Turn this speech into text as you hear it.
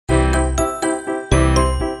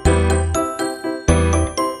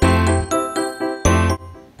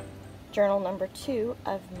journal number 2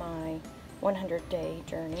 of my 100-day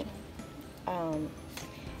journey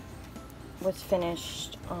was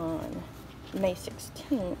finished on May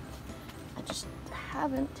 16th. I just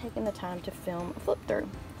haven't taken the time to film a flip through,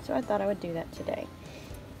 so I thought I would do that today.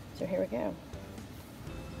 So here we go.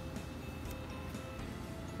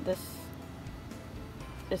 This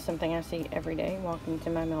is something I see every day walking to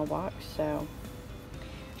my mailbox, so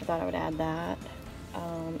I thought I would add that.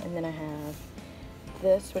 And then I have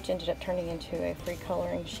this, which ended up turning into a free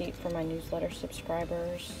coloring sheet for my newsletter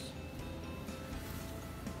subscribers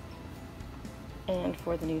and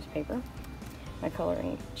for the newspaper. My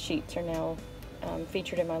coloring sheets are now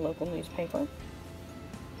featured in my local newspaper.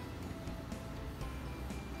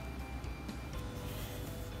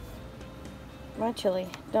 My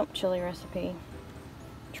dump chili recipe,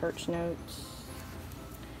 church notes.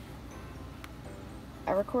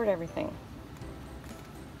 I record everything.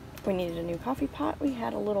 We needed a new coffee pot. We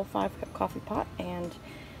had a little 5-cup coffee pot and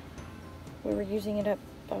we were using it up.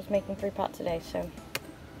 I was making 3 pots a day, so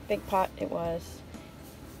big pot it was.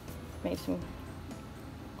 Made some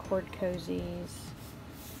cord cozies.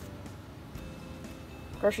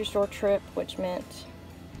 Grocery store trip, which meant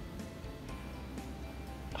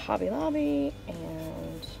Hobby Lobby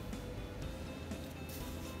and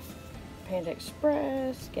Panda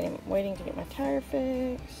Express, waiting to get my tire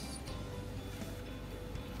fixed.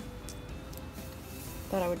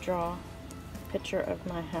 Thought I would draw a picture of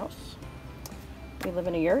my house. We live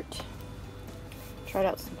in a yurt. Tried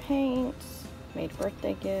out some paints, made a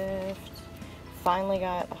birthday gift, finally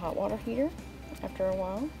got a hot water heater after a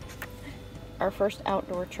while. Our first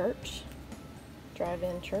outdoor church,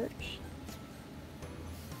 drive-in church.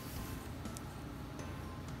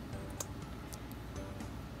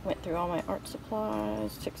 Went through all my art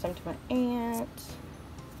supplies, took some to my aunt.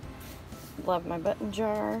 Love my button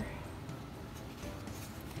jar.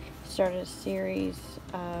 Started a series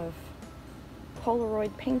of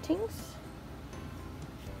Polaroid paintings.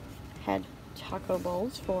 Had taco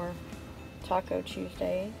bowls for Taco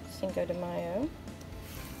Tuesday, Cinco de Mayo.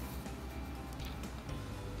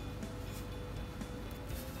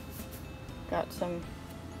 Got some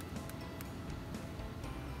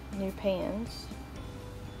new pans.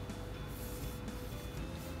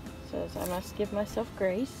 Says I must give myself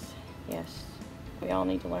grace. Yes, we all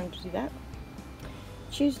need to learn to do that.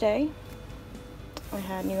 Tuesday, I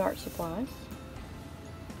had new art supplies.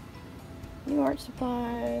 New art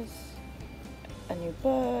supplies, a new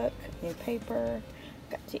book, new paper.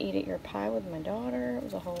 Got to eat at your pie with my daughter. It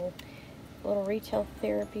was a whole little retail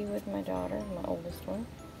therapy with my daughter, my oldest one.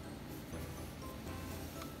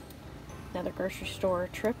 Another grocery store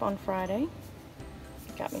trip on Friday.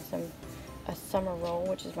 Got me a summer roll,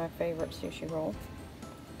 which is my favorite sushi roll.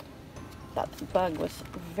 Thought the bug was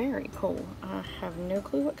very cool. I have no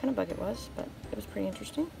clue what kind of bug it was, but it was pretty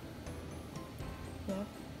interesting. Yeah.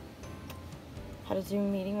 Had a Zoom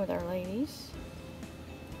meeting with our ladies.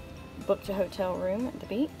 Booked a hotel room at the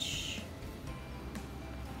beach.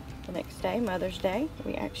 The next day, Mother's Day,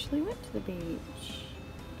 we actually went to the beach.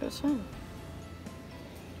 It was fun.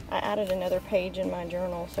 I added another page in my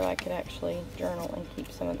journal so I could actually journal and keep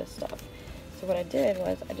some of this stuff. So what I did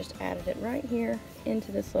was I just added it right here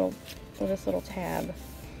into this little tab.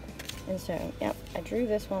 And so, yep, I drew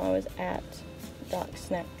this while I was at Doc's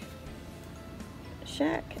Snack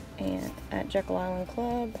Shack and at Jekyll Island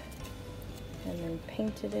Club, and then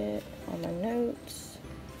painted it on my notes.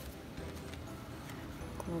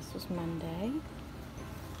 And this was Monday.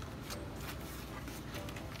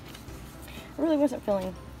 I really wasn't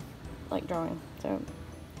feeling like drawing, so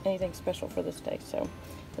anything special for this day, so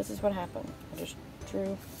this is what happened. I just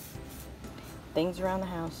drew things around the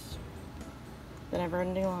house. Then I never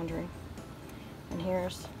do laundry. And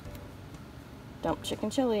here's dump chicken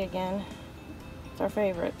chili again. It's our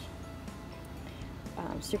favorite.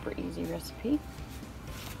 Super easy recipe.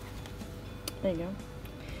 There you go.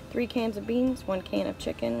 3 cans of beans, 1 can of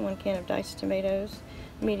chicken, 1 can of diced tomatoes,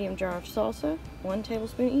 medium jar of salsa, 1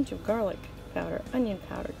 tablespoon each of garlic powder, onion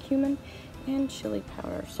powder, cumin, and chili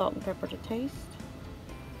powder, salt and pepper to taste.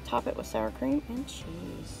 Top it with sour cream and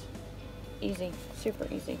cheese. Easy, super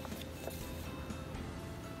easy.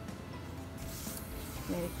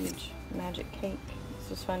 Made a huge magic cake. This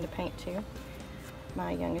was fun to paint too.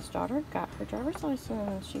 My youngest daughter got her driver's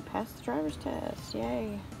license. She passed the driver's test.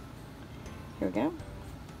 Yay. Here we go.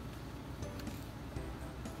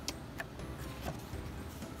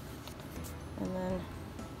 And then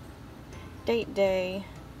date day.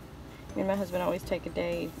 Me and my husband always take a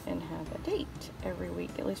day and have a date every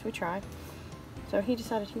week. At least we try. So he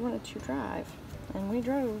decided he wanted to drive. And we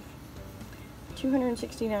drove a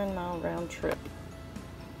 269-mile round trip.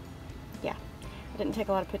 didn't take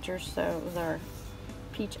a lot of pictures, so it was our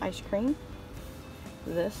peach ice cream.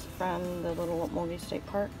 This from the little Mulvey State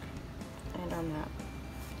Park, and our map.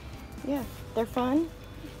 Yeah, they're fun.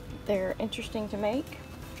 They're interesting to make.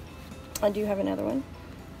 I do have another one.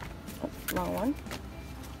 Oh, wrong one.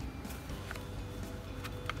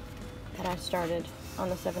 That I started on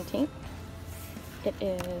the 17th. It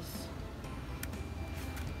is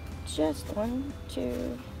just 1,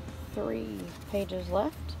 2, 3 pages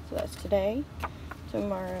left. So that's today,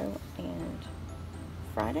 tomorrow, and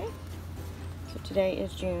Friday. So today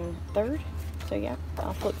is June 3rd. So yeah,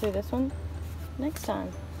 I'll flip through this one next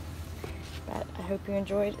time. But I hope you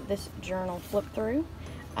enjoyed this journal flip through.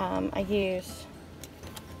 I use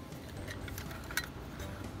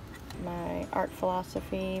my Art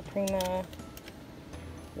Philosophy Prima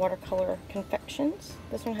watercolor confections.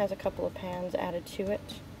 This one has a couple of pans added to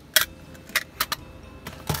it.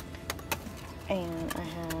 And I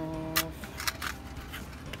have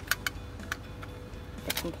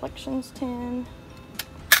the complexions tin.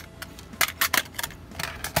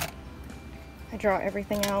 I draw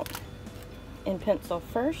everything out in pencil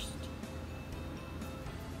first,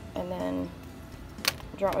 and then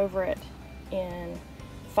draw over it in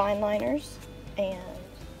fine liners, and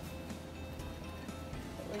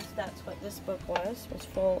at least that's what this book was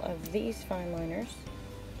full of these fine liners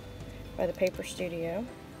by the Paper Studio.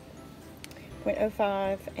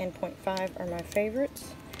 0.05 and 0.5 are my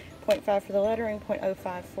favorites. 0.5 for the lettering,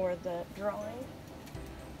 0.05 for the drawing.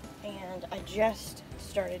 And I just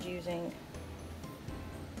started using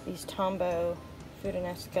these Tombow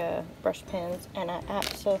Futunesca brush pens, and I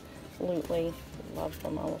absolutely love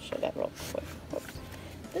them. I will show that real quick. Whoops.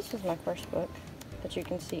 This is my first book that you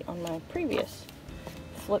can see on my previous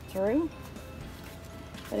flip through.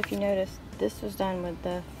 But if you notice, this was done with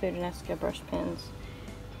the Futunesca brush pens.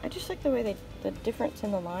 I just like the way the difference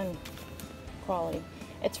in the line quality.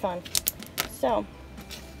 It's fun. So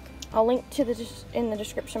I'll link to in the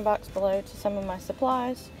description box below to some of my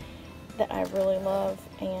supplies that I really love,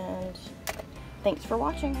 and thanks for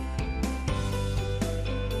watching.